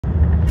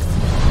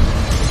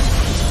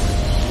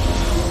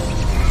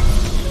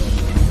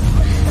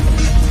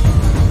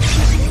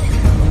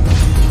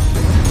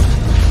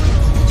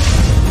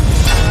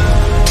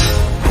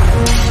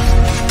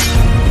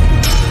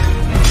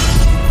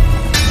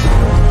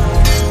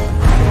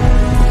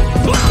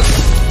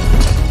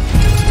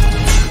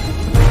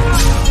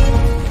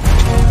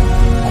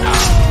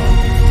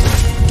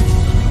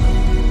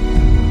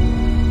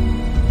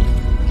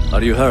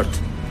Are you hurt?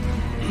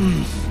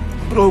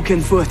 Broken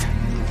foot.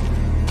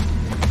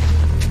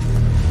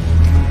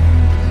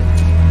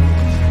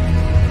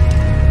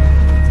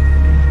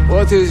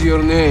 What is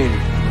your name,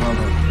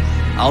 brother?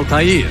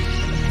 Altaïr,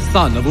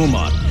 son of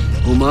Umar.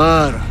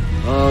 Umar?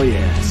 Oh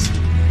yes.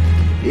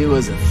 He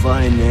was a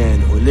fine man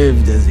who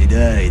lived as he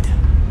died.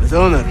 With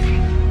honor.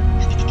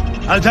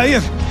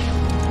 Altair!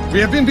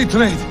 We have been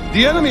betrayed.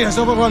 The enemy has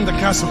overrun the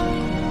castle.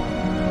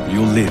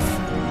 You live.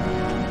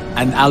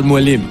 And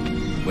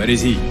Al-Mualim, where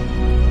is he?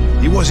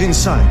 He was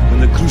inside when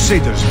the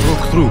Crusaders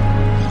broke through.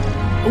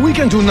 We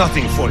can do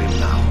nothing for him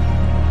now.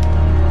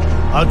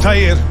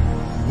 Altair,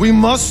 we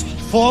must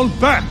fall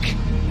back.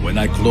 When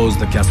I close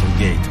the castle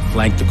gate,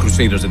 flank the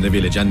Crusaders in the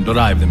village and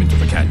drive them into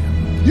the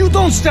canyon. You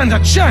don't stand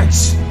a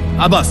chance!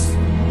 Abbas,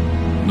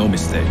 no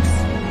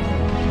mistakes.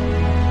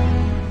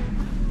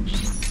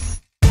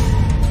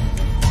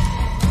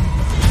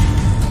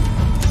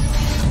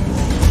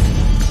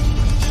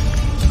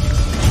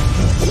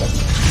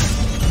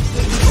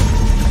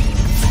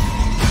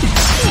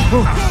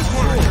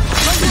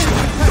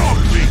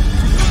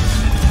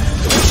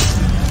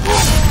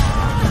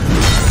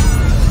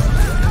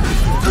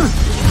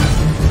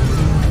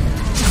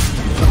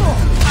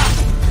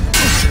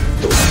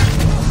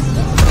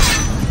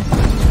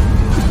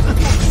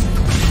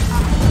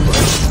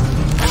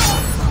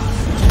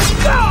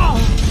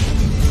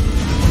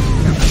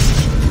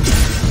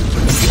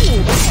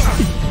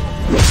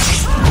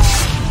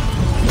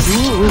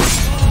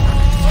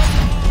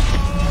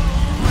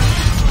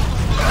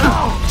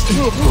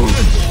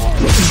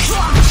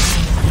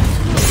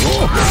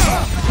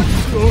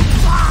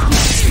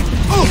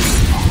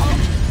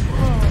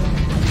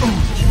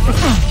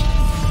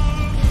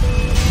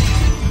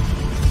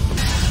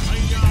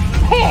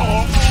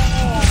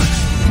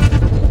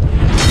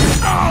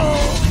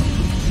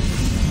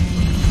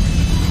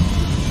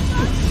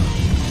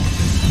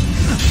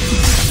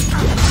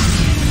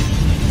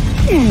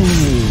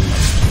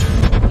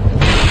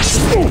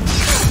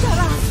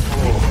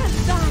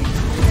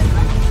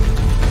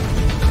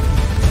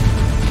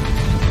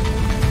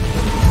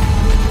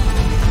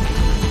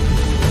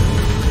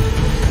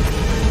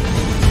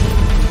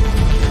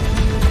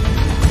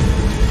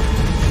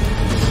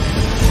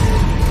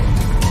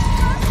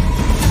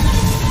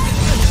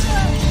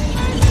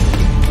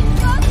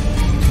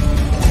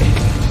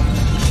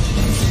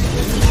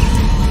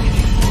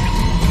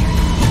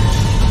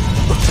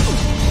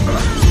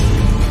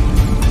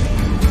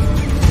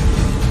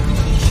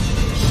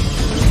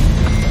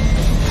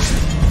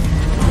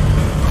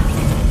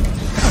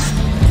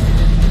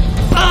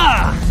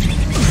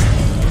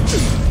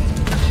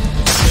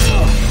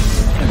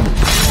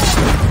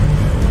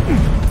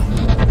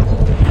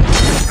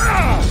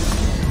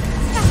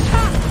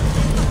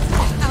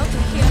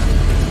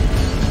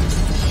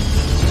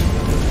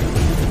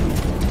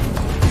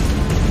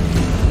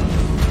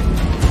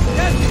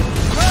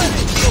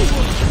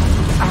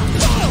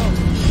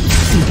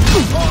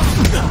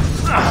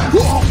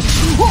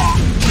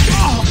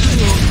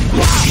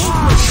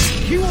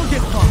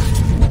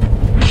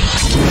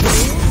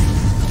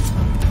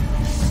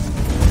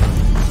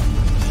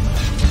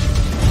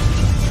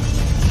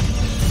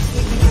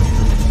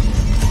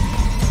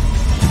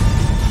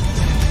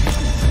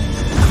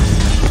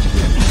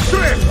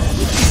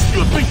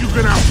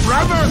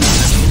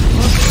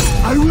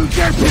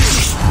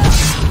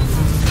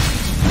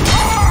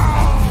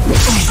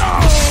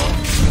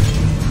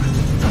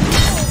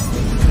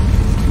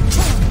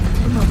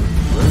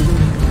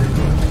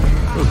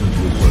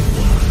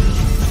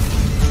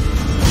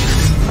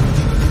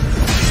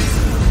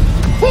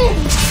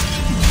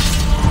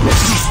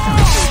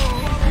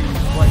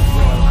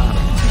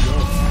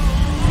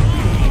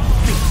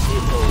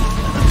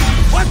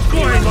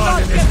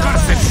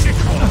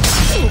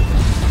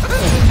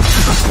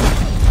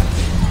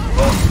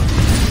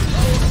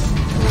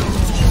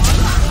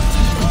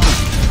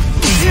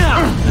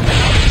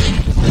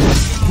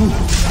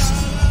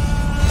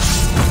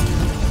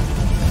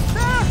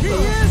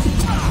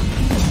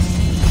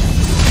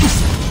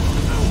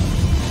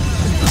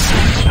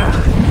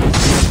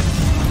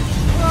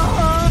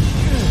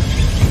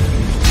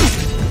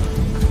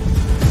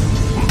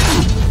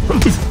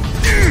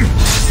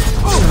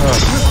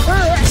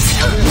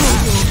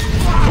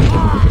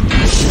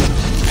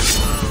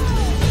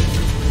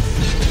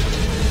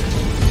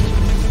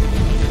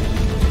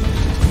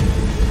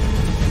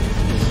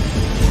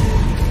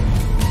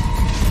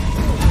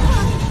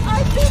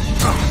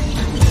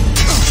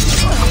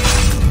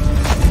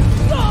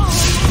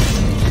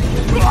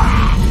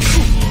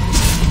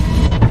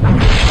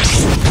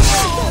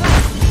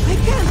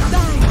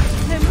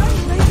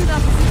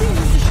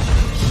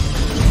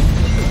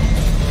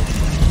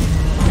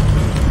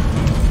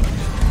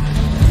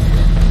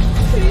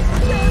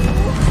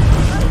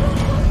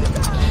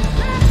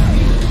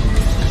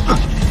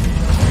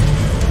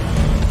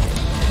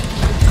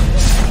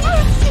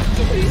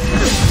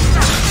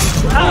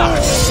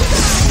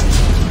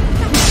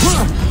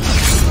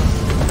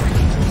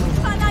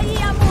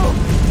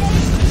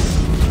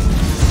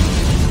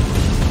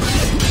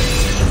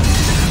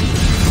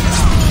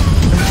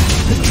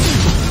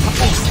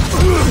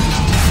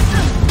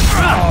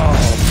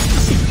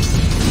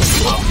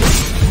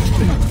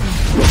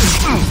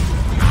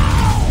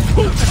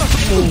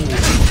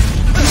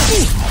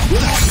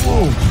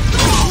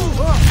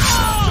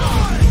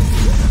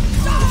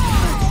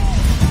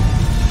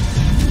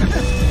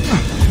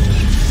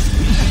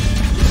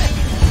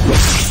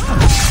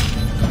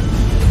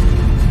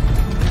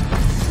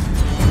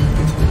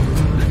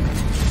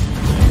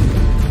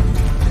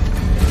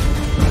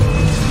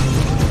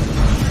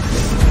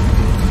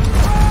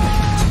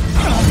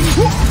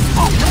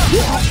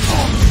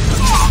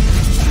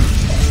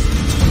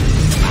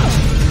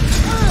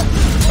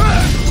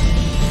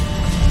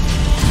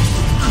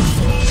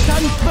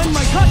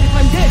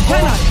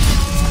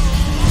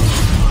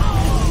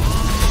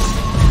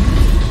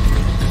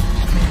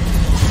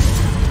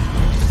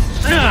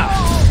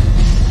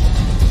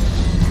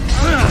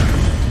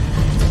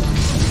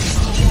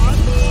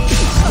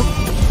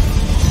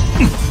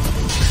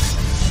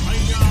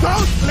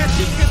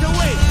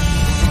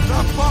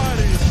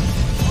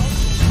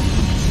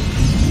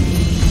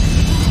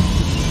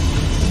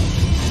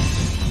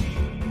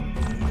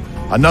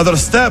 Another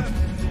step,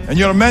 and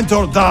your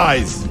mentor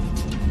dies.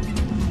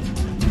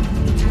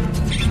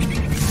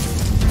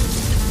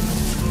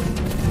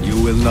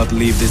 You will not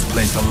leave this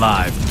place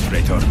alive,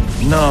 traitor.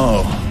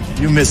 No,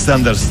 you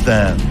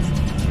misunderstand.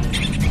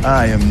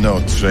 I am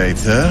no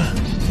traitor.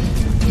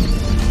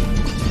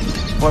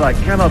 For I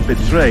cannot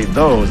betray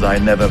those I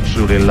never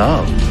truly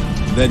loved.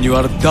 Then you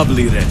are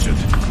doubly wretched,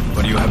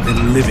 for you have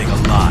been living a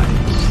lie.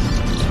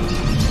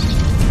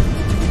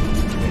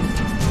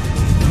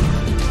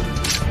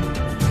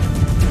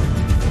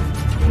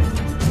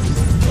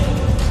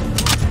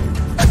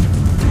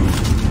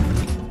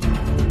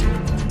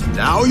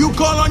 Now you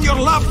call on your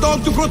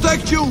lapdog to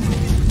protect you?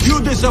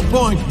 You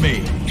disappoint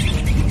me.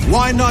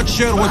 Why not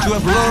share what you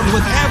have learned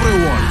with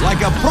everyone,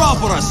 like a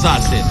proper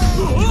assassin?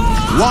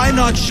 Why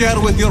not share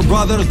with your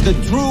brothers the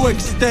true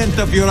extent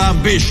of your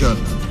ambition?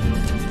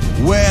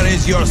 Where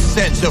is your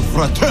sense of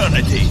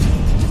fraternity?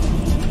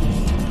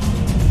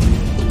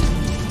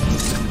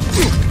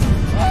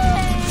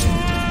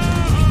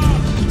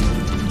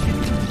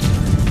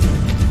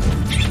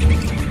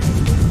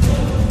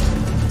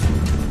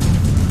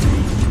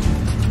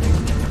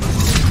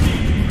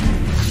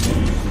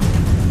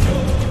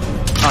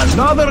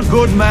 Another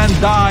good man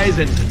dies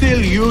and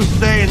still you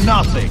say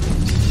nothing.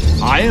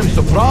 I am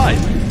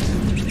surprised.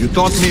 You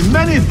taught me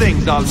many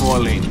things,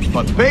 Al-Mualim,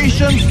 but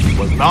patience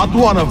was not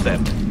one of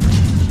them.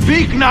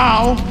 Speak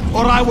now,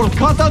 or I will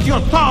cut out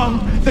your tongue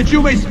that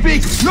you may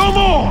speak no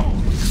more!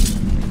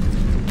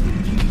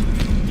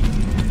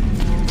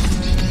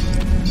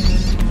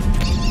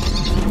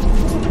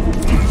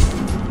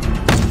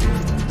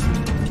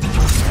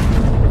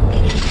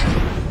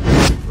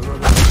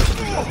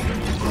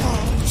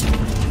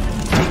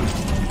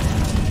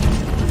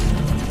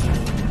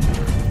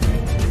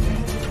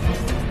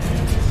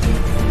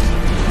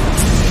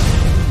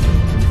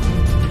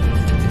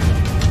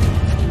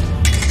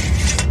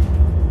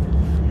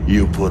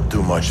 You put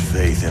too much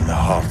faith in the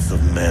hearts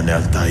of men,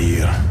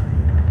 Altair.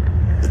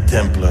 The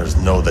Templars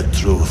know the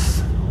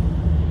truth.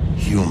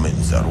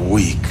 Humans are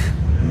weak,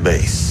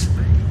 base,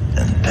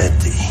 and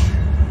petty.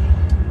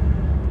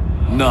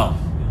 No.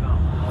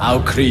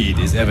 Our creed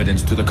is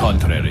evidence to the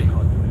contrary.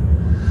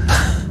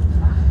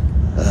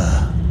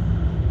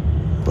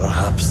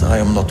 Perhaps I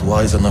am not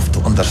wise enough to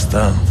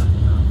understand,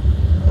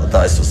 but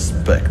I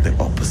suspect the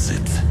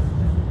opposite.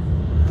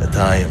 That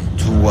I am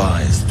too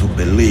wise to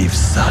believe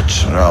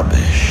such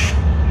rubbish.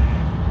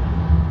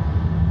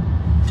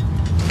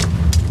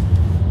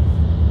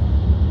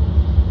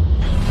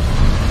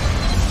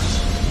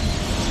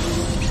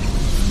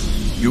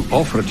 You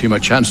offered him a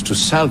chance to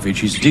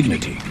salvage his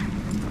dignity.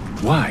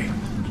 Why?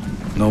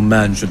 No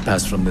man should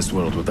pass from this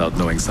world without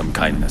knowing some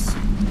kindness.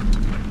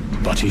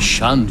 But he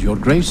shunned your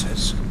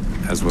graces.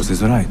 As was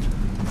his right.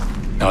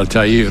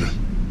 Altair,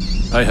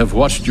 I have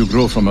watched you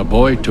grow from a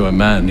boy to a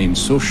man in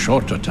so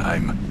short a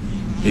time.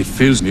 It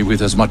fills me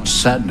with as much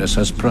sadness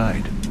as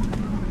pride.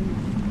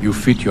 You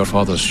fit your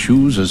father's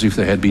shoes as if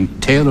they had been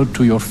tailored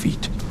to your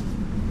feet.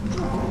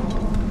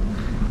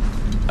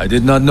 I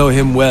did not know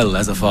him well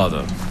as a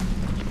father.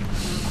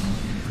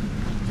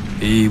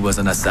 He was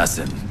an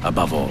assassin,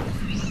 above all.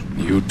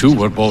 You too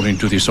were born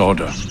into this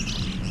order.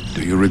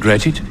 Do you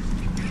regret it?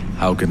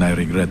 How can I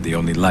regret the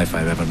only life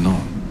I've ever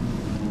known?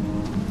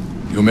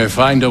 You may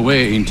find a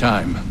way in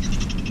time,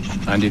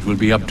 and it will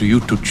be up to you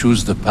to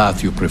choose the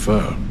path you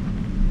prefer.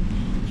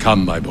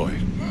 Come, my boy,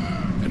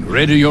 and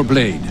ready your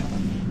blade.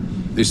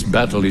 This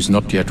battle is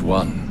not yet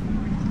won.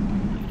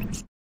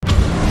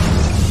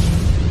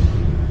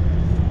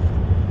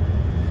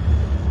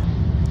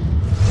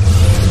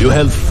 You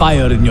held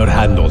fire in your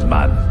hand, old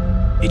man.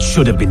 It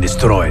should have been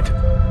destroyed.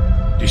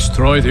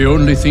 Destroy the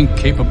only thing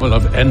capable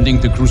of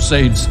ending the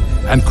Crusades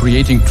and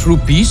creating true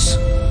peace?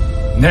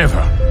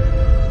 Never.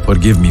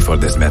 Forgive me for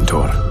this,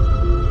 mentor.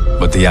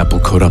 But the apple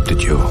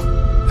corrupted you,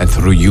 and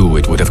through you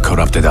it would have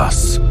corrupted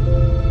us.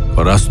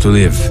 For us to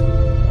live,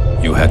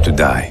 you had to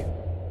die.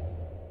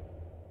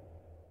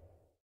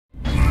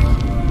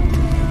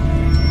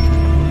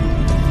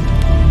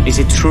 Is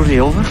it truly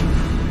over?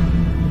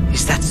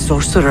 Is that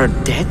sorcerer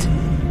dead?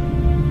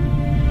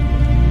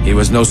 He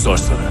was no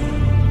sorcerer.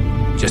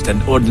 Just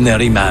an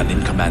ordinary man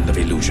in command of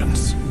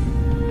illusions.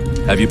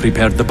 Have you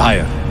prepared the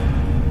pyre?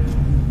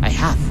 I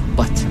have,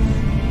 but...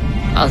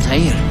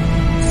 Altair,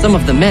 some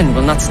of the men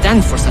will not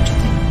stand for such a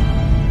thing.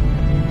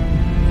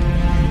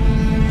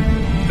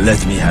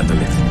 Let me handle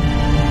it.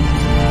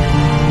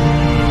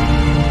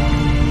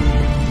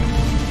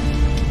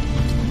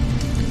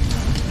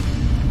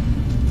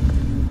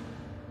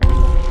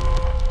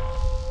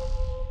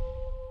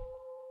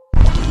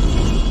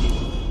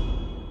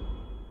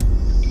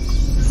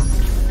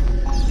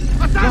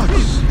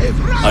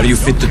 Are you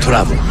fit to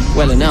travel?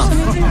 Well enough,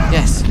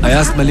 yes. I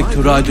asked Malik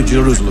to ride to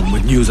Jerusalem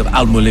with news of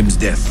Al-Mulim's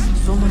death.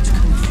 So much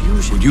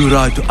confusion. Would you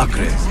ride to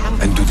Acre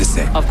and do the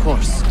same? Of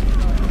course.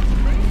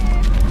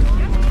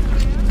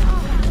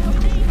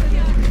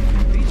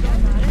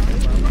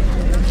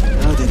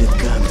 How did it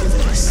come to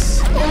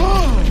this?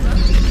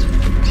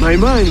 My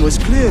mind was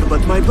clear,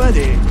 but my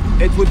body,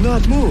 it would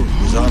not move.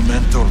 Was our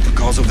mentor the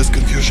cause of this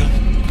confusion?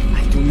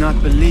 do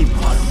not believe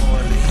me.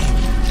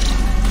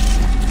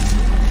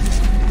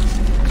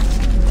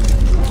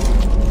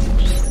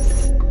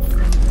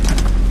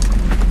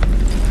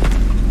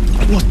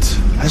 What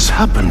has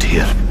happened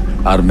here?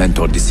 Our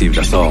mentor deceived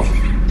us all.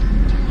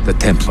 The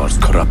Templars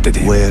corrupted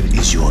him. Where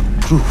is your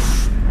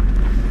proof?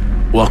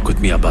 Walk with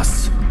me,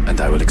 Abbas, and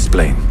I will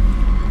explain.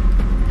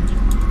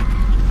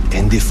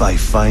 And if I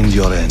find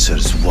your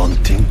answers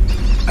wanting?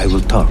 I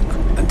will talk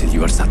until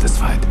you are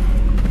satisfied.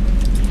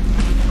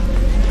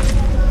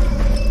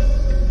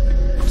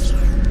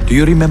 Do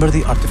you remember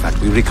the artifact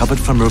we recovered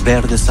from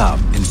Robert de Sab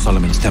in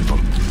Solomon's temple?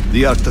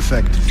 The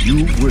artifact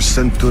you were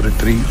sent to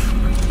retrieve,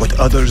 but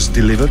others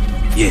delivered?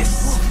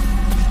 Yes.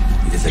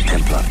 It is a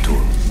Templar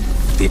tool.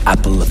 The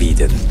Apple of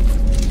Eden.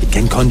 It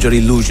can conjure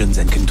illusions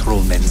and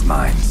control men's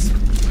minds.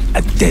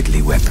 A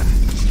deadly weapon.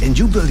 And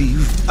you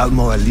believe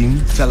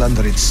Al-Mualim fell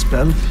under its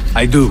spell?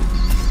 I do.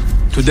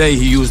 Today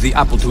he used the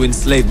apple to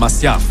enslave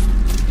Masyaf.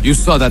 You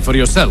saw that for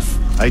yourself.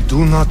 I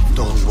do not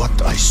know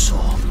what I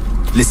saw.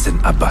 Listen,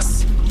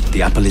 Abbas.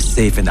 The apple is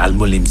safe in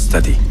Al-Mualim's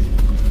study.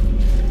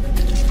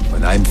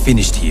 When I'm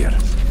finished here,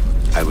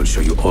 I will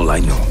show you all I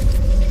know.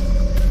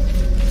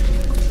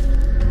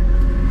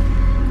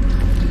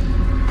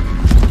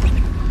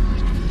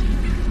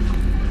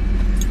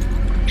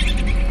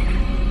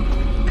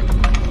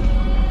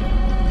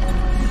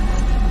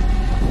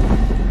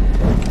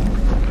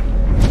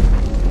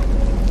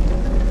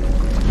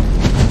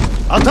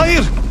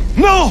 Altaïr!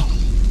 No!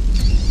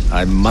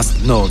 I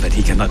must know that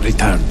he cannot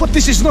return. But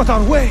this is not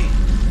our way.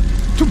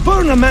 To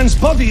burn a man's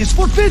body is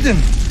forbidden.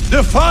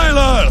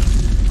 Defiler!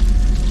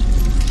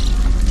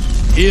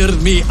 Hear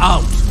me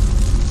out.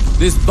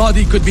 This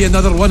body could be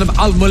another one of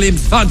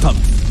Al-Mualim's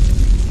phantoms.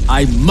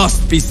 I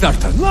must be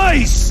certain.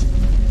 Lies!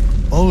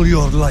 All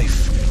your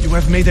life, you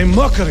have made a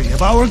mockery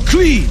of our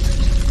creed.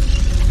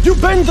 You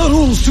bend the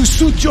rules to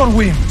suit your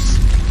whims,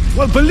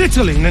 while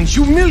belittling and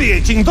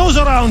humiliating those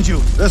around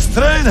you.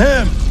 Restrain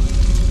him!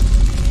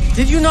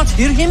 Did you not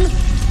hear him?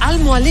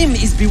 Al-Mualim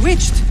is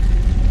bewitched.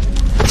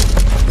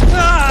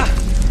 Ah!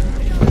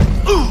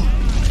 You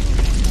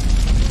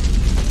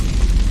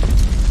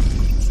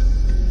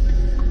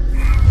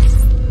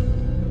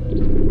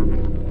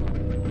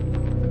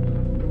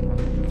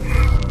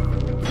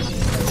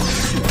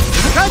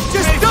can't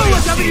just do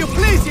whatever you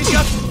please,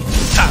 idiot!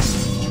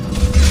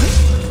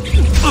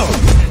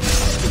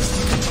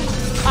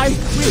 I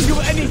will do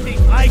anything.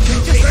 I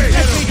can just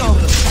let me go.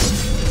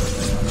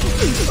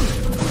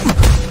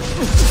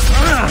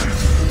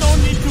 No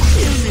need to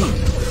kill me.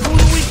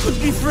 We could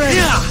be friends.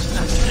 Yeah.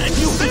 And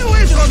you stay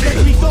away from me.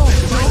 Let me go.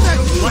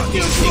 What do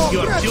you think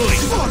you're doing?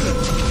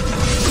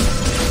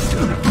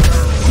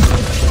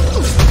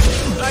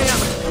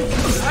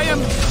 I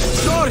am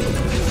sorry.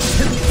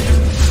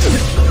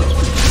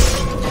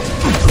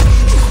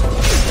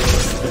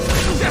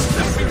 Just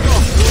let me go.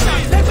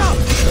 Let up.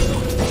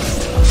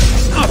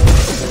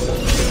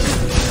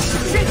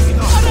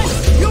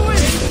 You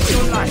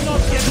will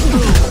not get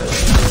through.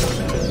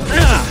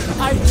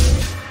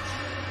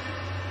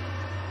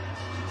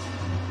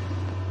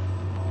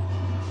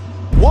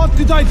 What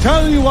did I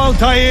tell you,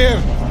 Altair?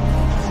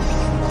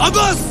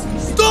 Abbas!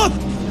 Stop!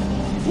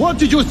 What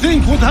did you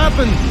think would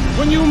happen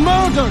when you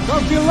murdered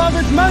our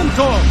beloved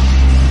mentor?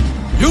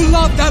 You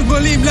loved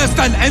Al-Mualim less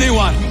than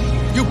anyone!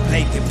 You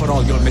blamed him for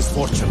all your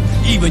misfortune,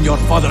 even your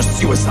father's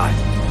suicide.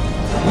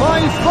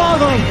 My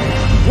father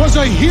was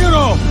a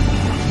hero!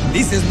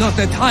 This is not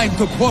the time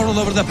to quarrel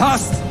over the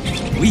past.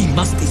 We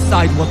must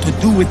decide what to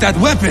do with that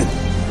weapon.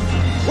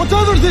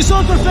 Whatever this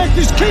artifact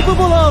is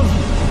capable of,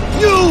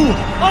 you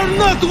are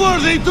not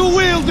worthy to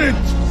wield it!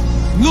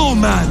 No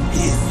man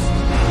is.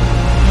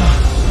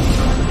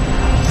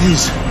 It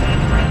is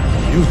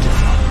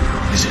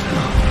beautiful, is it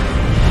not?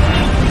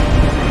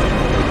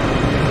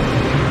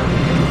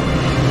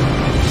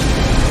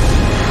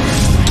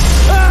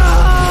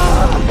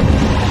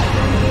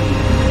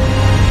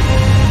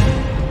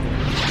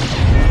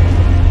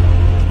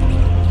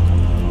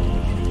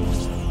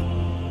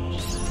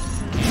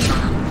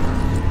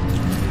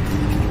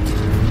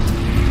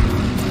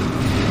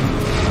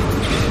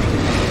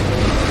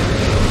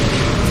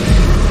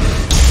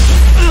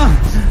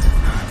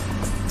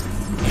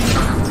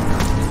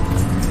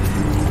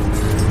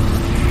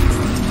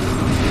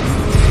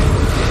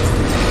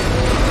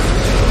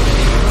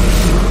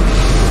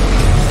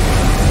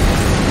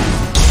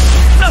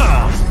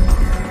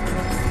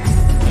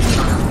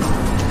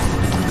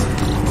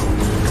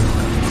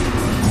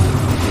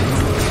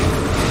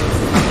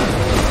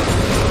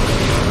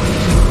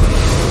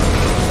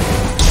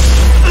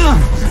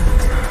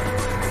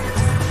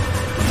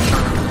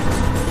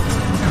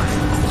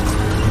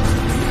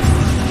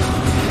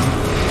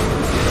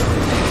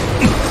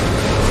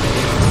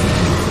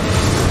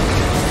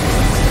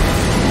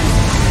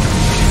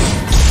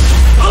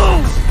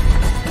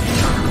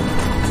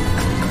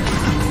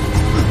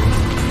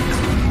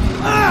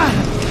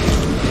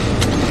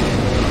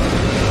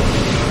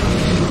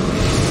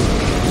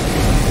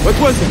 What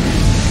was it?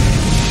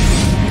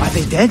 Are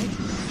they dead?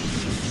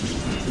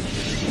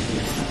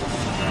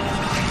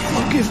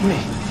 Forgive me.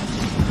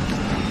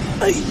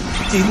 I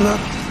did not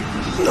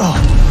know.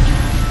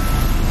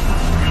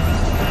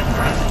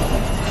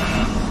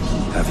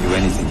 Have you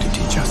anything to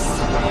teach us?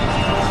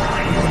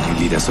 Or will you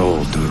lead us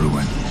all to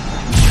ruin?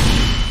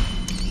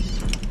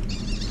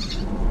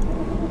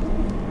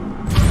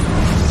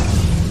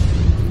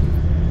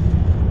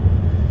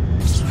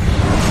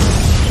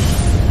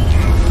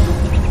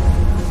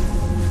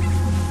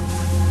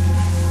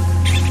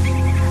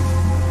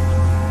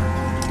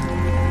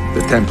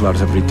 The Templars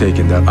have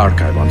retaken their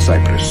archive on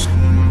Cyprus.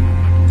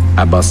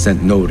 Abbas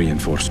sent no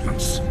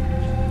reinforcements.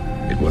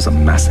 It was a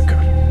massacre.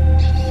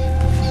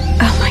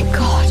 Oh my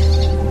god.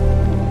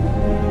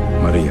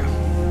 Maria,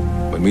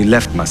 when we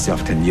left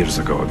Masyaf 10 years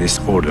ago, this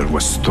order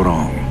was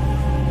strong.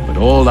 But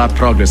all our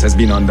progress has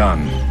been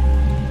undone.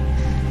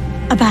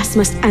 Abbas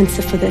must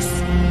answer for this.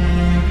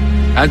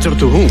 Answer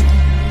to whom?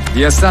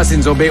 The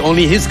assassins obey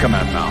only his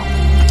command now.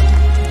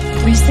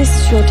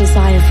 Resist your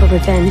desire for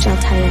revenge,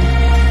 Altair.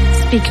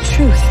 Speak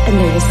truth, and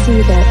they will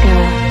see their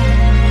error.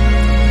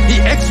 He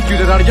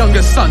executed our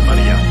youngest son,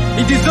 Maria.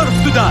 He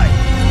deserves to die.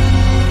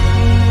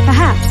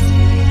 Perhaps.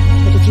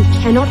 But if you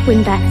cannot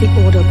win back the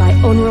Order by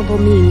honorable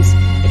means,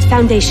 its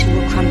foundation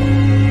will crumble.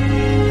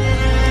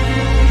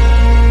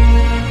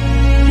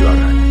 You are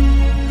right.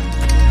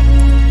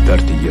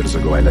 30 years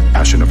ago, I let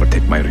passion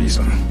overtake my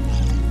reason.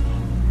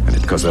 And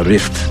it caused a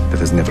rift that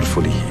has never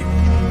fully healed.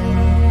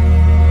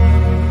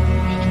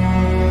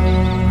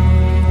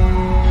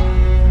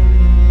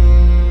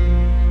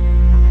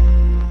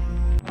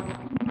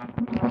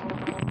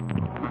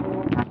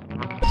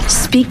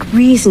 Speak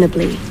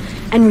reasonably,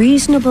 and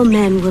reasonable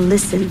men will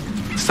listen.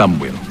 Some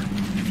will,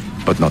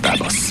 but not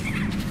Abbas.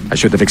 I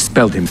should have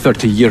expelled him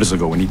 30 years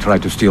ago when he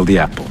tried to steal the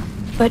apple.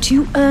 But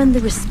you earn the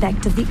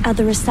respect of the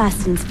other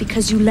assassins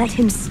because you let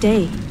him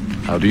stay.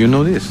 How do you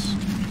know this?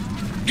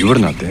 You were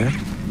not there.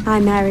 I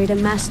married a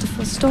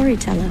masterful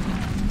storyteller.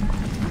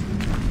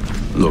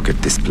 Look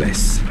at this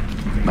place.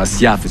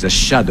 Masyaf is a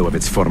shadow of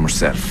its former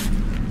self.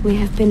 We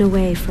have been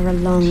away for a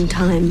long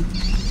time.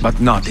 But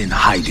not in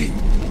hiding.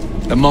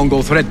 The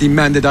Mongol threat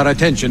demanded our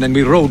attention and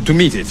we rode to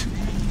meet it.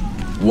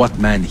 What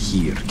man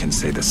here can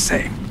say the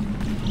same?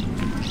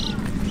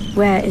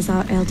 Where is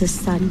our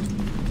eldest son?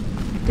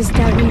 Does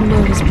Tarik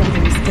know his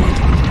brother is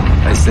dead?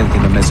 I sent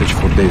him a message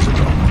 4 days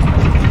ago.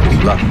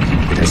 With luck,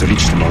 it has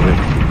reached him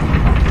already.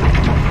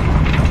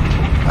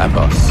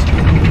 Abbas,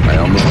 I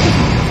almost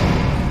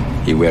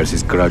didn't. He wears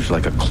his grudge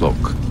like a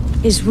cloak.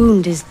 His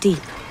wound is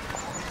deep.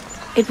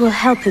 It will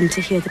help him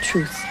to hear the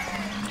truth.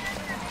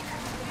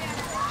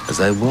 As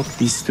I walk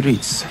these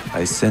streets,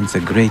 I sense a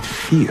great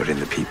fear in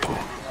the people.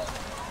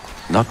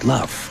 Not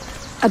love.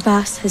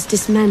 Abbas has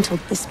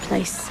dismantled this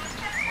place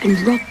and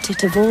robbed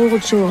it of all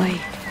joy.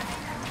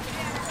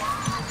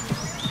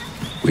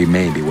 We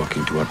may be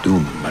walking to our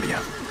doom, Maria.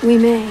 We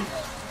may,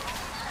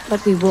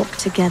 but we walk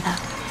together.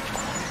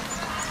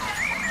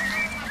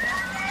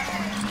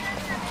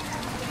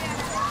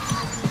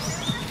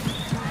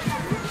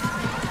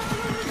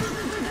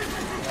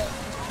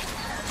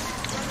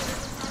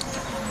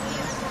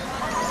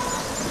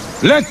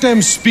 Let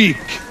them speak.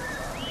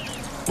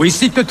 We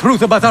seek the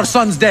truth about our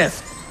son's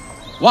death.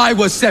 Why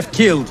was Seth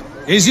killed?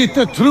 Is it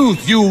the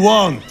truth you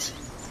want?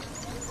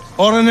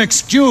 Or an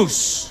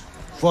excuse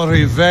for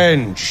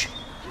revenge?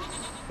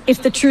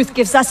 If the truth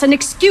gives us an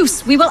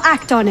excuse, we will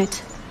act on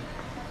it.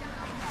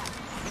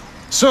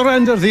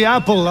 Surrender the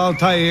apple,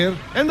 Altair,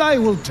 and I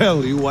will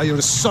tell you why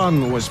your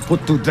son was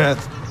put to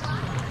death.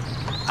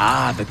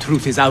 Ah, the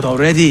truth is out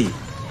already.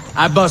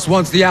 Abbas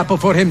wants the apple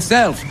for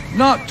himself,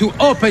 not to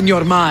open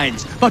your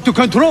minds, but to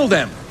control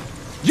them.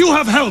 You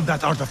have held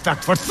that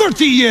artifact for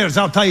 30 years,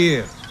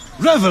 Altair,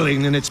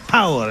 reveling in its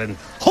power and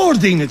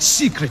hoarding its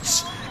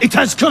secrets. It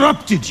has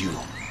corrupted you.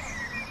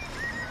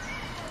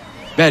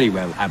 Very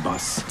well,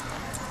 Abbas.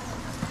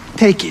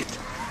 Take it.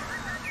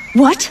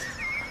 What?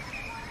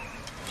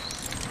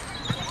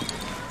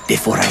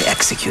 Before I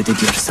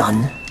executed your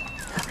son,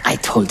 I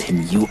told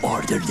him you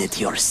ordered it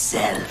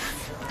yourself.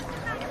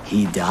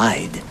 He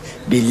died,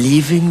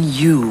 believing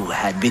you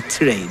had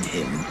betrayed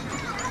him.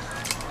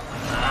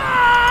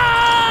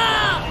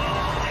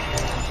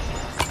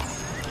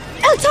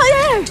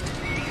 Altair!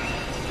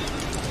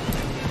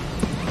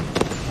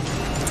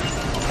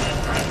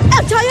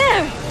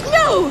 Altair!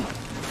 No!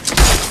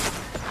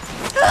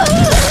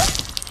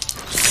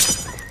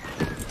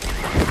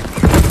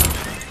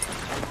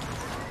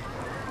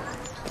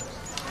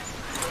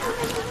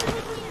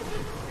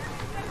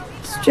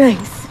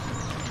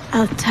 Strength.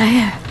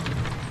 Altair.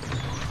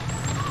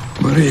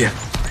 Maria.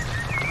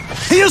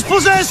 He is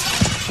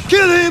possessed!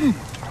 Kill him!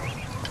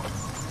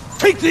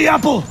 Take the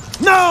apple,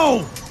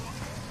 now!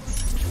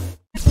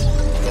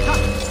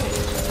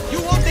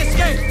 You won't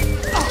escape!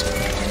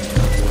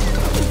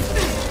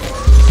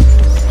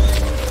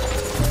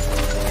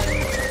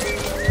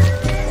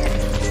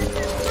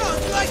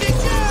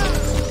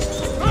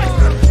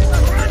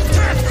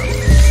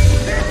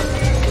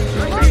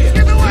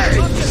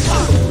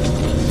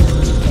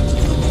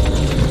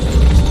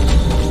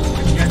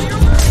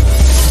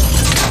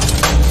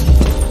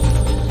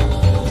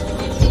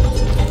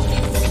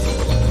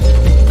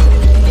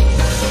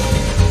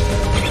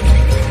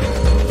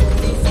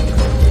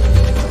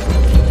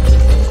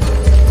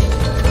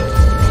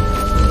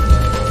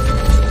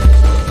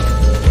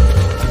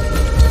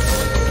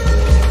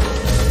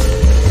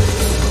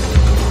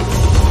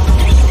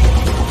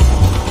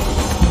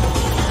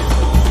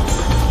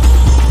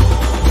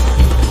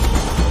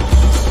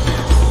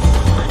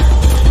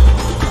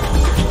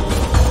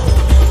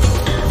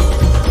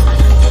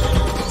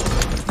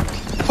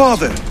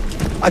 Father,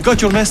 I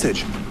got your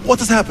message. What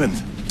has happened?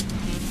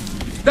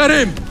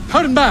 Darim,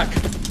 turn back!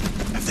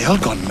 Have they all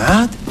gone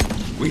mad?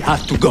 We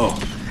have to go.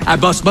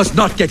 Abbas must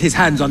not get his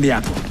hands on the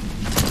apple.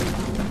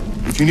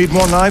 If you need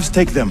more knives,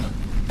 take them.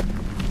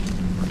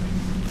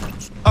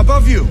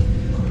 Above you!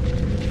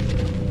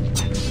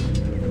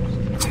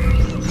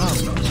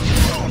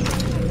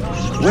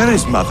 Where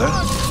is Mother?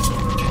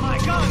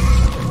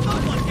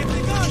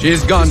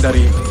 She's gone,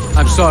 Darim.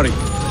 I'm sorry.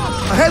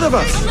 Ahead of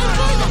us!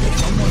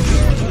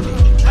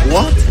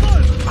 What?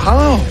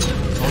 How?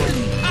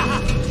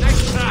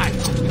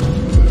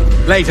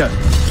 Later.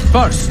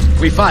 First,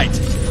 we fight.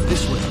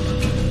 This way.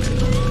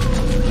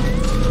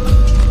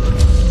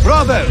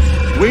 Brothers,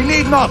 we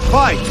need not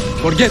fight!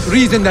 Forget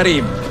reason,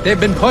 Darim. They've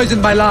been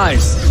poisoned by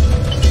lies.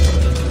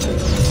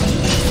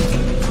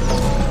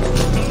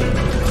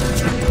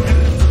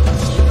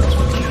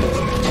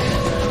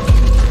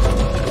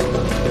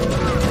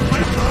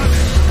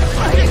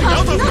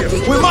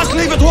 We must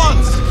leave at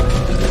once!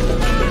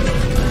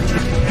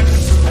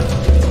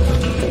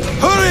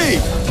 Hurry!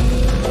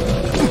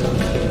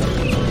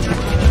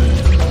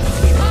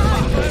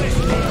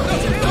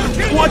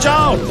 Watch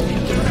out!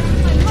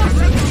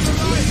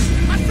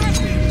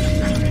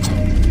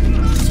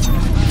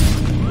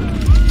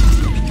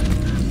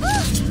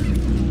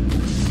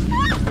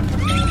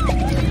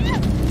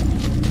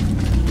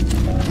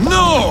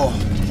 No!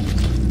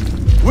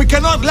 We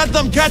cannot let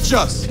them catch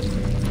us!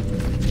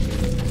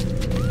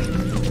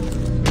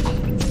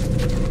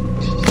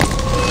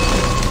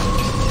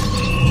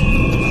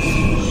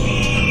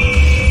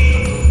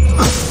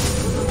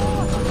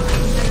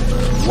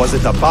 Was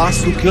it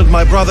Abbas who killed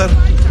my brother?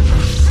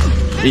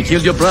 He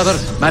killed your brother,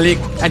 Malik,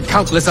 and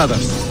countless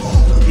others.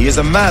 He is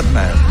a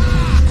madman.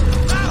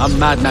 A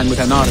madman with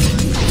an army.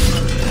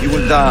 He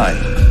will die.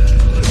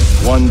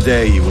 One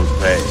day he will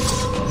pay.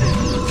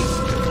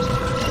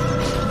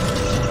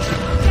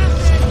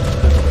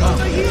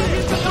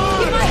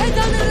 Keep my head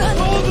down and run!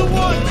 Hold the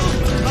one!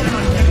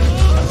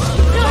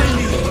 Run!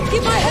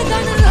 Keep my head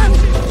down and run!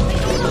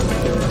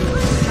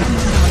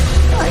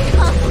 I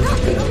have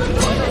nothing.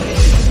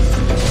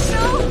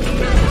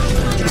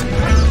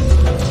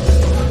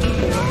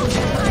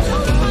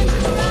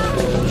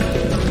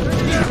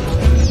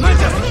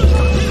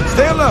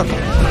 Stay alert!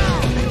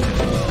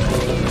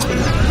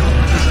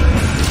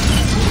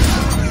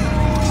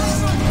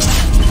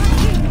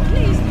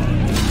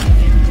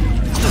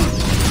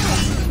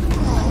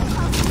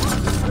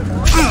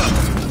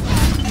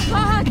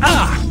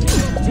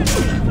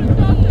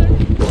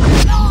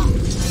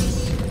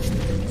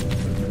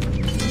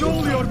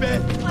 Roll your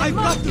bed! I've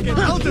got to get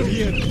out of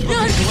here!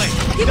 Run!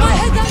 Keep my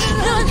head down and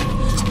run!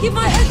 Keep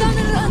my head down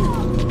and run!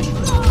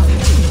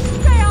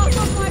 Stay out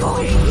of my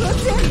way!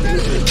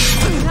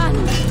 Run!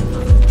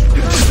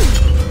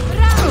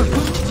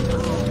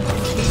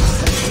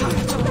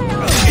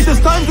 It is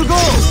time to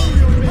go!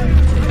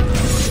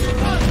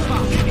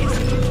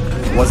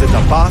 Was it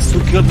Abbas who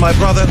killed my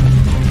brother?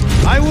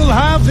 I will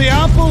have the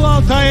apple,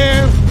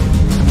 Altair,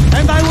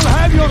 and I will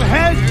have your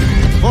head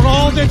for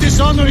all the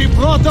dishonor you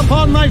brought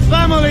upon my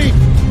family.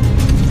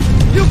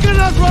 You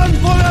cannot run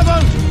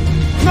forever,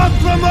 not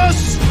from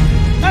us,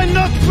 and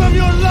not from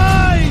your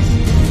lies!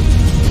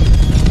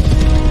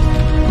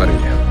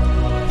 Maria.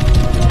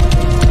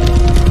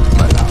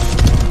 My love.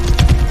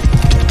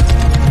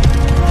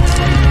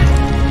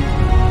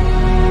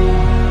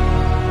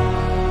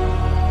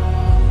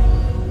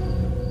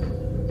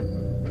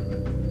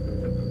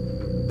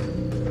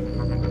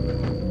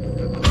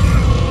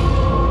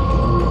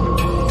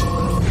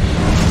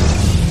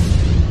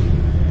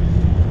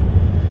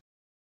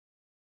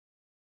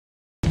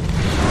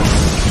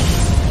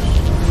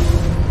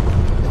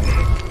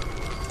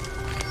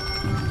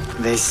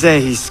 They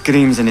say he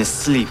screams in his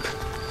sleep,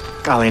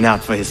 calling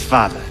out for his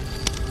father.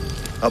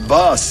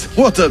 Abbas,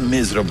 what a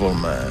miserable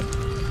man.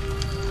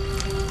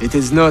 It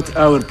is not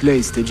our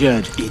place to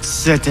judge. It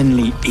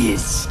certainly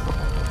is.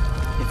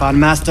 If our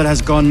master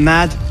has gone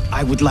mad,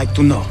 I would like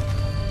to know.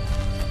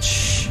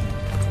 Shh.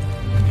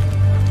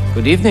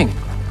 Good evening.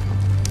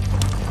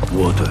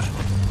 Water.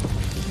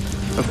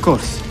 Of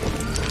course.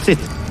 Sit.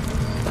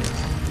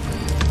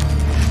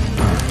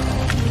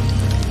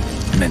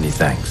 Many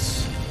thanks.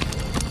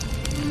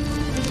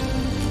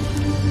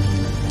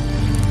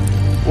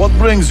 What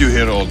brings you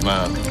here, old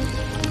man?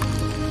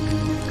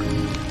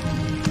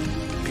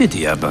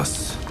 Pity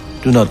Abbas.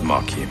 Do not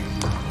mock him.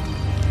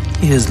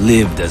 He has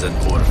lived as an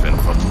orphan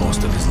for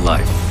most of his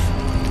life,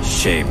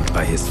 shaped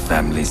by his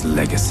family's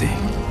legacy.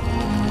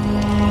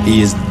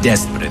 He is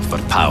desperate for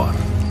power,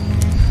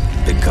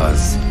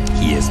 because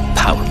he is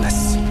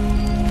powerless.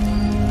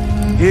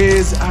 He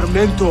is our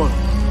mentor.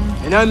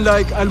 And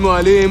unlike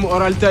Al-Mualim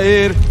or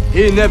Altair,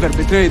 he never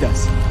betrayed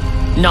us.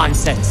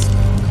 Nonsense.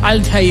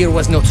 Altair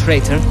was no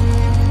traitor.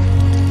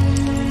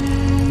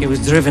 He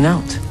was driven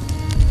out.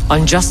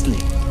 Unjustly.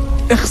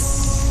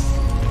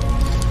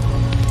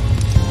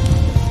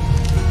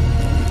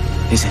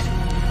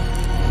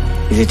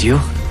 Is it you?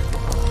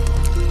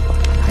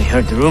 I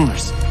heard the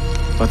rumors,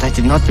 but I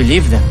did not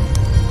believe them.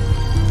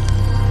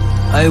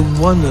 I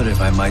wonder if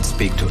I might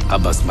speak to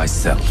Abbas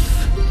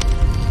myself.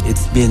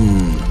 It's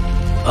been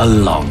a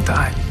long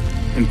time.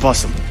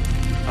 Impossible.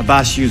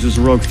 Abbas uses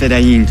rogue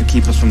Fedayeen to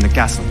keep us from the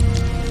castle.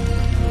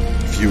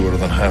 Fewer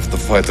than half the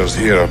fighters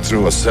here are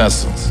true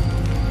assassins.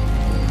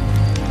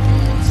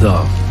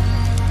 So,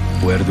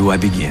 where do I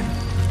begin?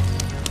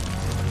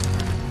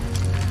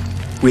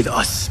 With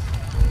us.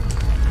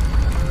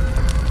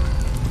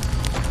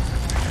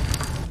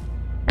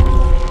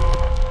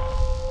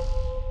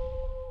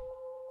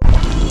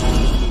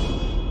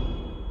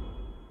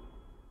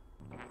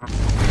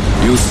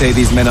 You say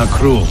these men are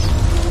cruel.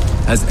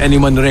 Has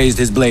anyone raised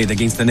his blade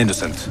against an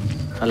innocent?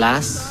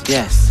 Alas,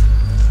 yes.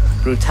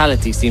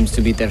 Brutality seems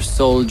to be their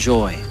sole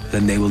joy.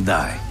 Then they will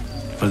die,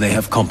 for they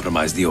have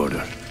compromised the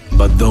order.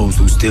 But those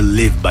who still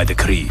live by the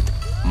creed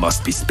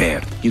must be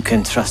spared. You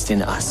can trust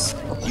in us.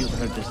 You've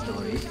heard the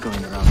stories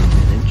going around the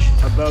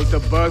village. About the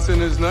boss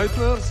and his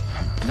nightmares?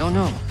 No.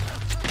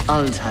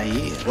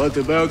 Altaïr. What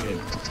about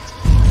him?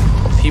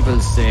 People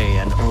say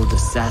an old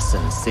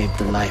assassin saved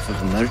the life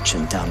of a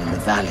merchant down in the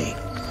valley.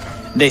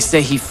 They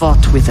say he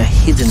fought with a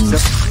hidden...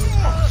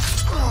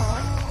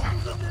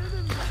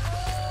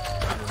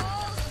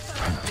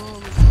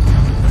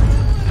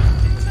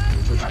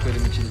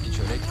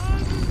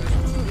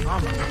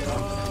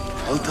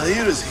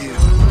 Altair is here.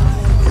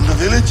 In the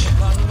village?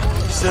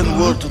 Send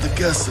word to the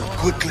castle,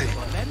 quickly.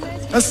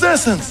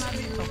 Assassins!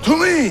 To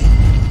me!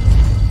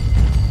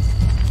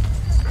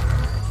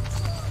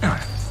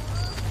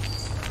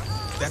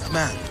 That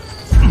man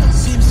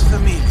seems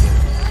familiar.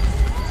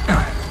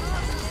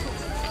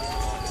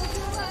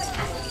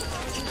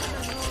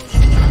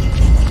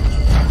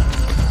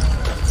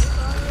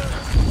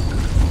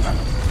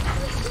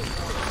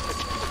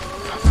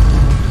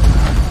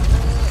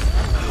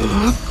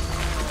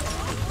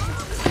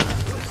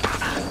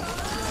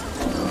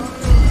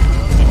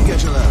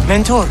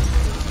 Mentor!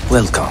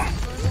 Welcome.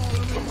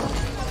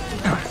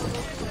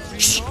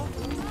 Shh!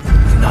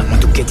 Do not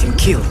want to get him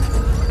killed.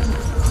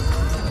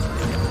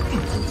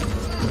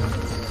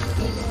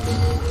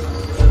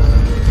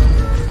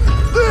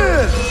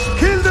 There!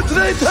 Kill the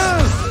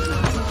traitors!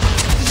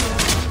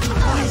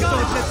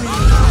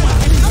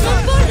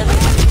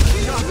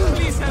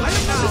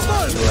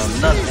 You are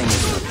nothing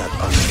but that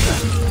bastard.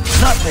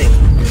 Nothing!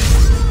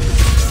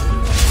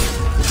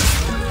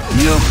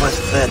 You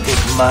pathetic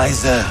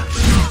miser.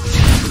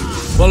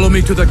 Follow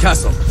me to the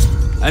castle,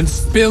 and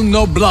spill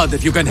no blood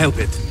if you can help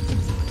it.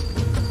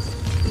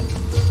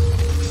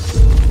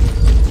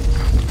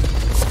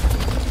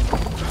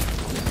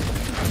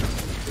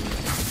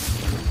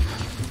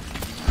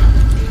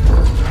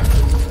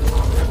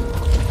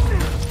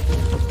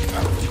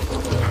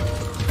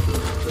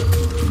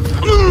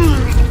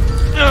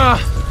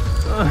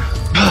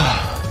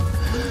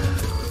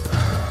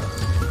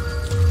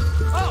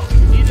 Oh,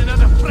 you need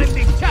another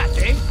friendly chat,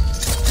 eh?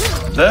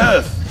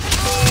 Death!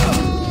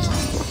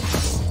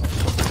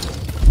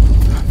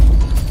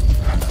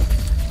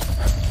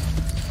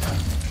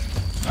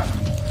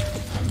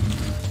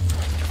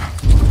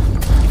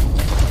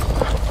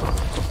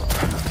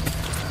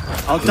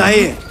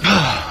 Altair!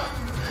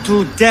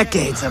 2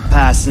 decades have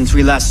passed since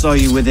we last saw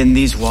you within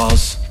these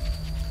walls.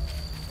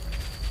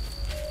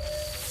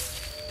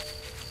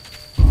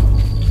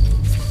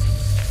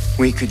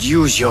 We could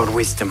use your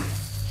wisdom.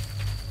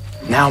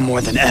 Now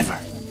more than ever.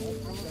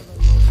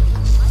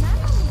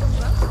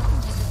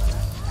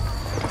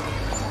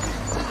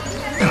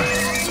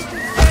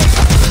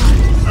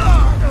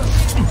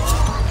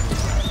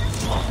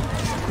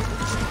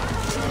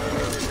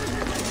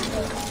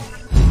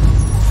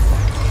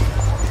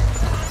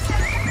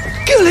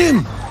 Kill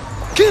him!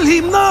 Kill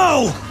him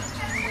now!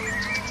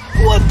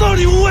 What are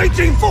you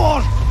waiting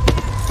for?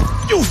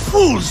 You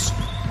fools!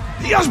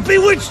 He has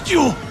bewitched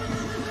you!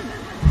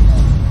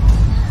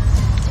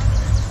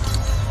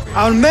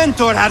 Our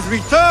mentor has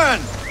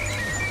returned!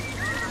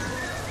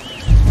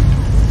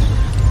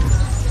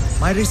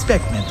 My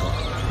respect, mentor.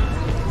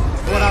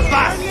 For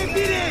Abbas!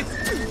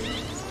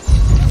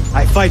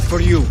 I fight for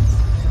you.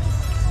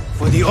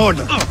 For the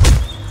order.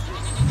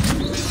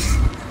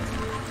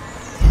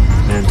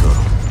 Mentor.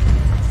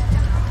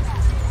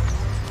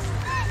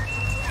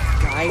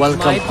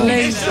 Welcome home,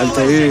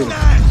 Altair.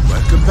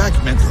 Welcome back,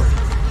 mentor.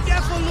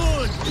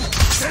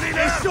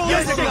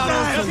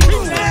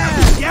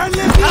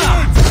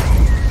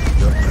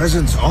 Your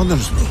presence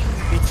honors me.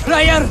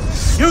 Betrayer!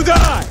 You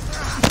die!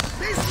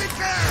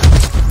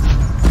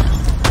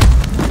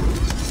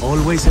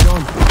 Always at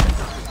home.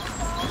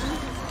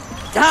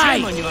 Die!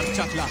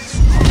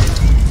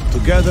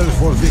 Together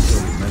for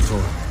victory,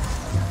 mentor.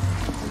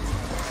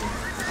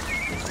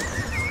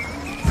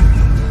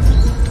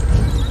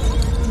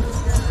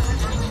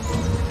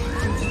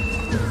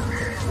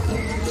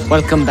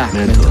 Welcome back,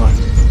 mentor.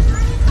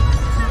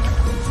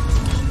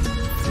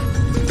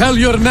 Tell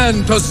your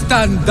men to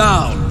stand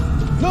down!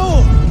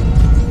 No!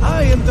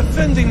 I am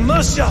defending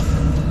Masha!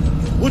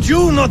 Would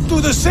you not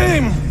do the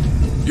same?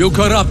 You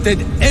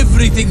corrupted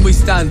everything we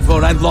stand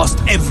for and lost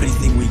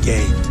everything we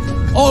gained.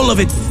 All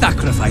of it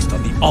sacrificed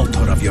on the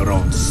altar of your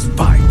own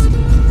spite.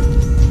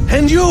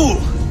 And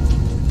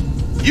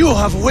you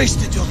have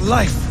wasted your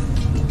life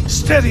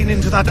staring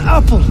into that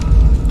apple,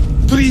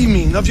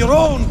 dreaming of your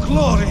own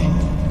glory.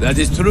 That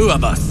is true,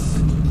 Abbas.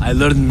 I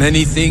learned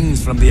many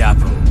things from the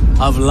apple.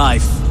 Of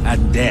life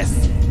and death.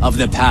 Of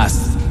the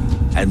past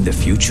and the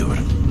future.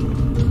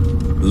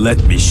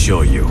 Let me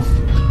show you.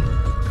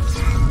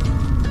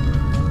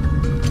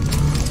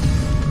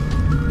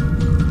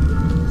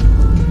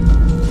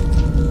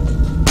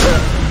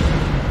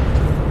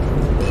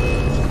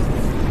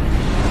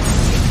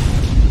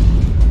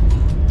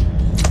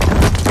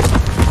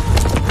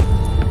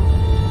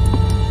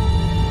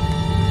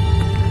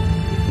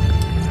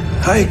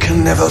 I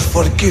can never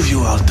forgive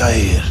you,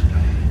 Altair.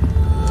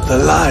 The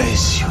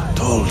lies you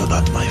told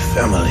about my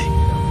family,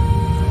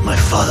 my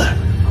father,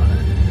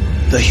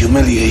 the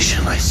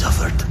humiliation I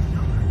suffered.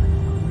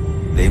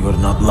 They were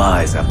not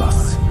lies,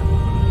 Abbas.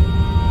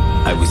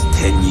 I was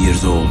 10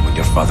 years old when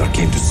your father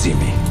came to see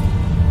me.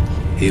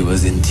 He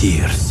was in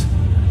tears,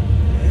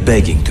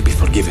 begging to be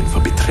forgiven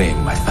for betraying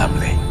my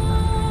family.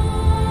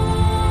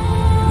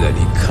 Then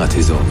he cut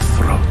his own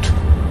throat.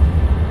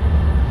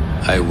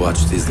 I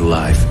watched his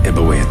life ebb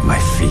away at my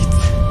feet.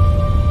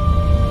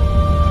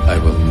 I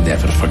will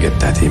never forget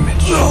that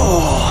image.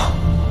 No!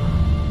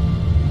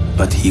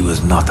 But he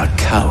was not a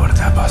coward,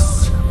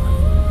 Abbas.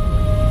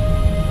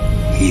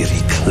 He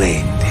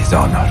reclaimed his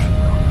honor.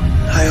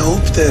 I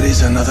hope there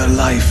is another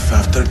life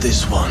after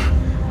this one.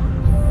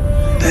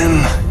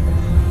 Then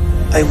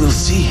I will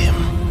see him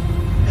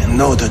and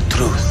know the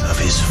truth of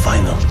his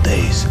final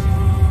days.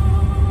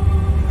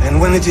 And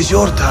when it is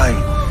your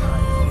time,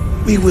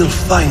 we will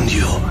find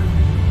you.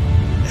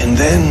 And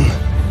then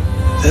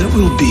there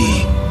will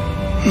be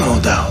no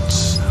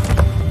doubts.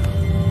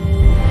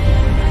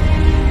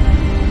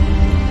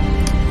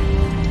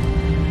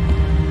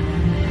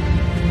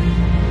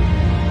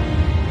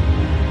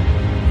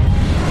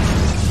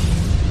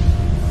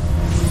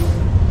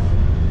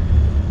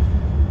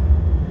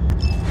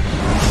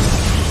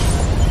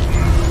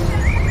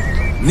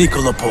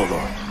 Niccolo Polo.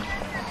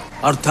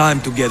 Our time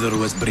together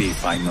was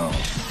brief, I know.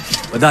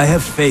 But I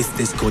have faith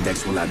this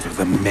codex will answer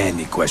the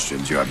many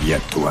questions you have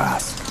yet to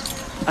ask.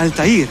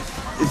 Altair,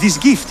 this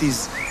gift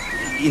is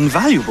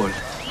invaluable.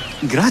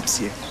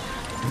 Grazie.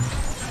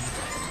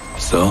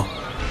 So,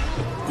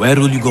 where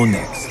will you go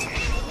next?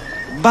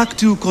 Back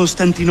to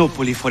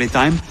Constantinople for a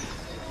time.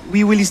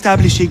 We will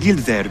establish a guild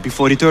there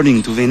before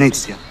returning to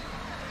Venezia.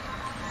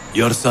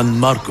 Your son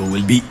Marco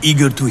will be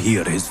eager to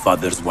hear his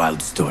father's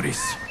wild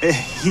stories.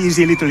 He is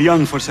a little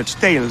young for such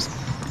tales,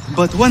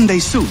 but one day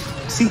soon,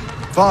 see?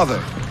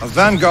 Father, a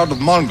vanguard of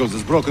Mongols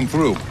has broken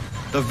through.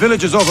 The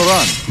village is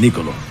overrun.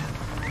 Niccolo,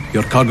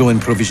 your cargo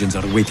and provisions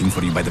are waiting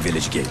for you by the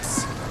village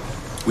gates.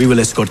 We will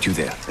escort you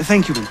there.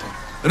 Thank you, Mentor.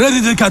 Ready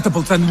the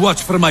catapult and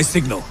watch for my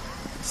signal.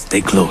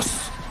 Stay close.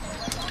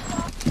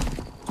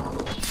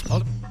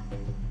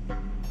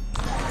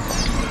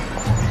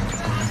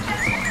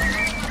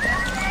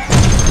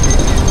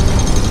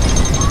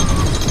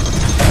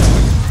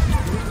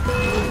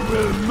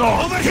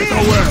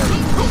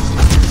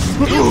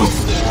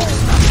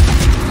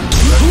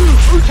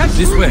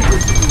 This way.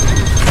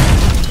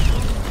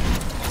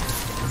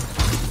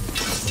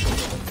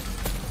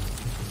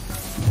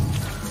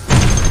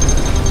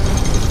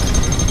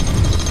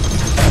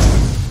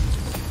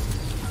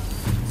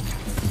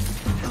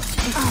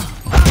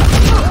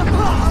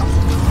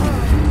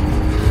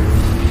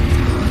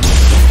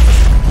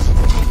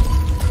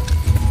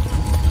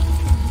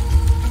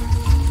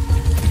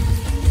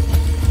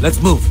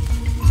 Let's move.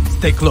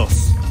 Stay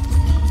close.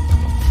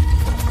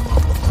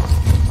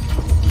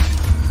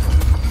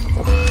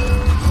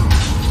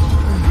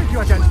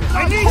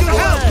 I need your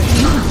help!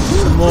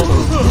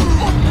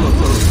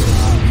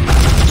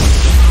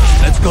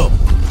 Let's go.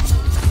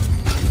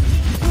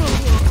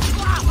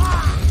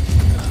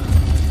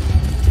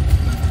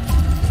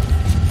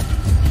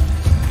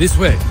 This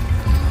way.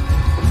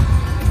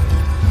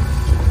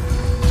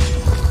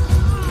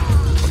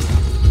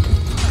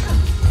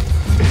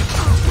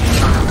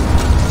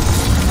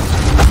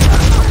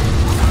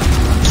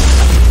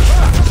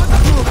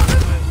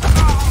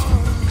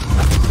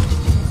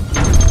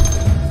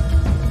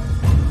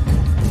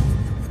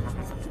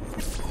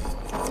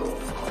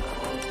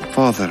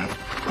 Father,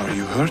 are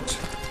you hurt?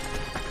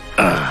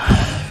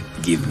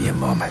 Give me a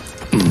moment.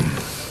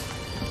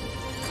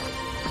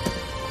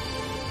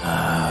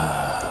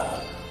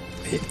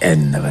 The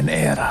end of an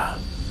era.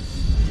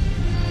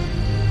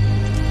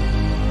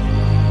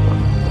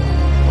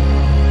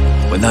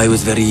 When I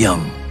was very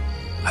young,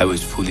 I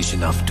was foolish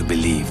enough to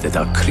believe that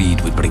our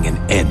creed would bring an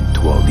end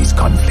to all these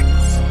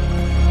conflicts.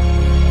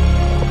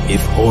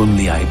 If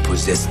only I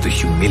possessed the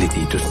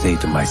humility to say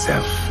to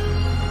myself,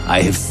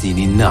 I have seen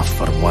enough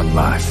for one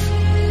life.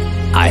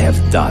 I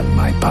have done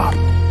my part.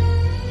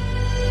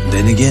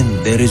 Then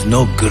again, there is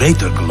no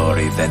greater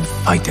glory than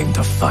fighting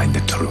to find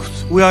the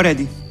truth. We are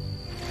ready.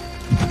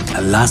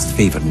 A last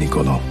favor,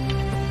 Niccolo.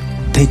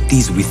 Take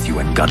these with you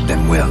and guard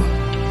them well.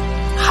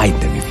 Hide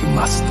them if you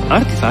must.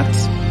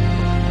 Artifacts?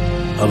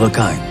 Of a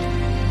kind.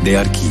 They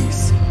are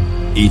keys.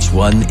 Each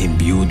one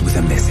imbued with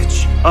a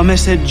message. A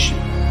message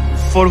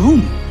for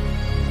whom?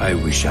 I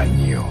wish I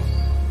knew.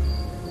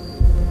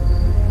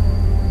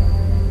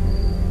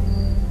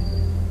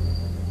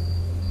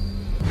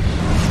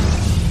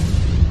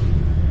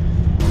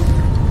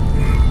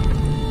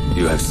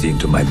 You have seen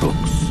to my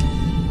books.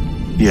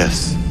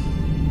 Yes.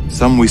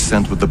 Some we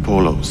sent with the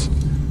Polos.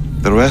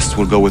 The rest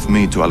will go with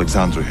me to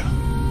Alexandria.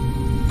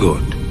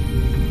 Good.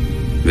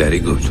 Very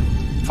good.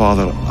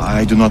 Father,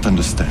 I do not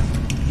understand.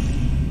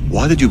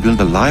 Why did you build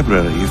a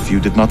library if you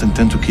did not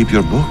intend to keep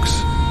your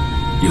books?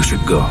 You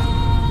should go.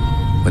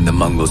 When the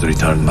Mongols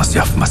return,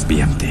 Masyaf must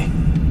be empty.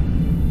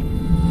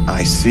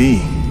 I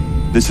see.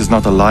 This is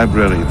not a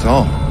library at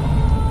all.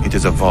 It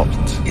is a vault.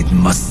 It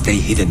must stay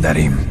hidden,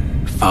 Darim.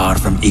 Far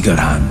from eager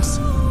hands.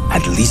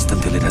 At least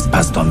until it has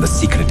passed on the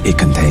secret it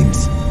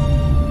contains.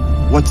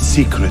 What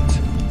secret?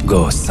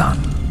 Go, son.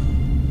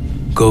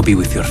 Go be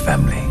with your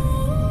family.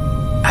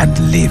 And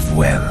live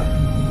well.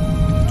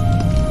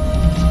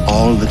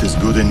 All that is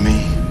good in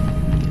me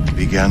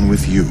began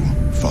with you,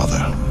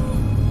 Father.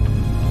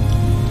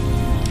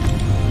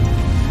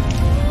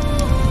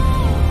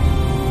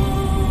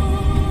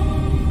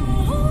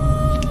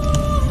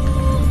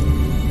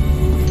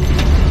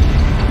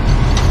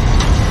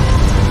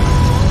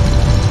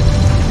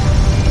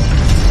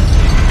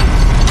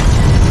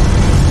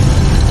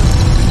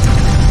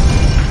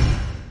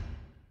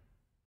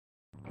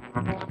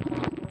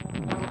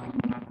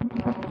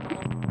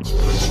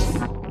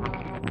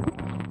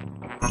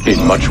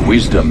 In much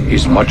wisdom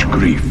is much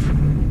grief,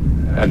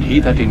 and he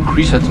that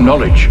increaseth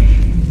knowledge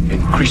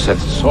increaseth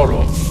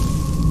sorrow.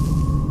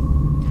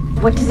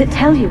 What does it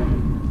tell you?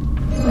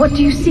 What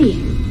do you see?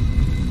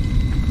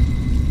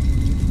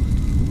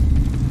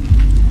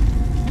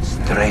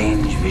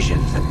 Strange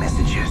visions and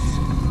messages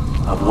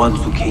of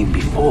ones who came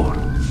before,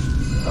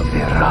 of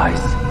their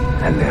rise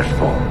and their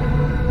fall.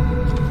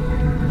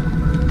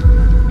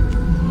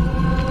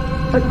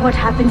 But what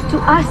happens to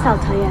us,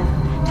 Altair?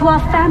 To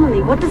our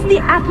family? What does the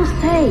apple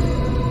say?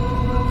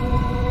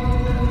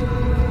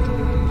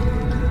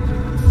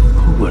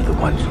 Who were the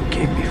ones who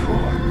came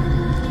before?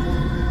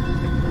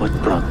 What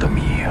brought them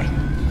here?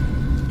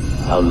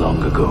 How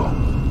long ago?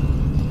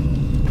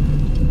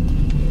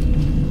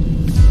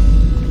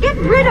 Get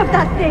rid of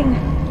that thing!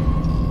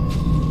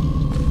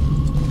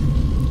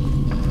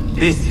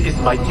 This is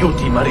my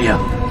duty, Maria.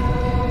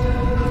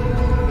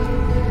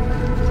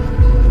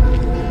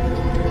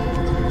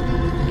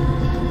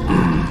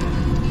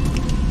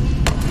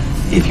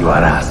 If you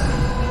are asked,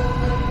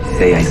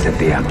 say I sent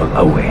the apple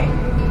away.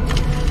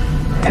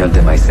 Tell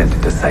them I sent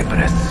it to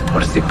Cyprus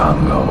or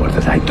Cipango, or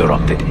that I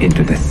dropped it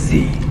into the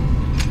sea.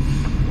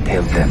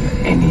 Tell them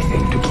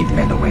anything to keep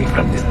men away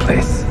from this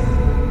place.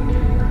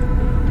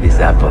 This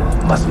apple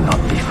must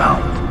not be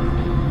found.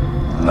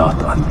 Not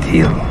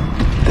until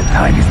the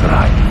time is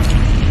right.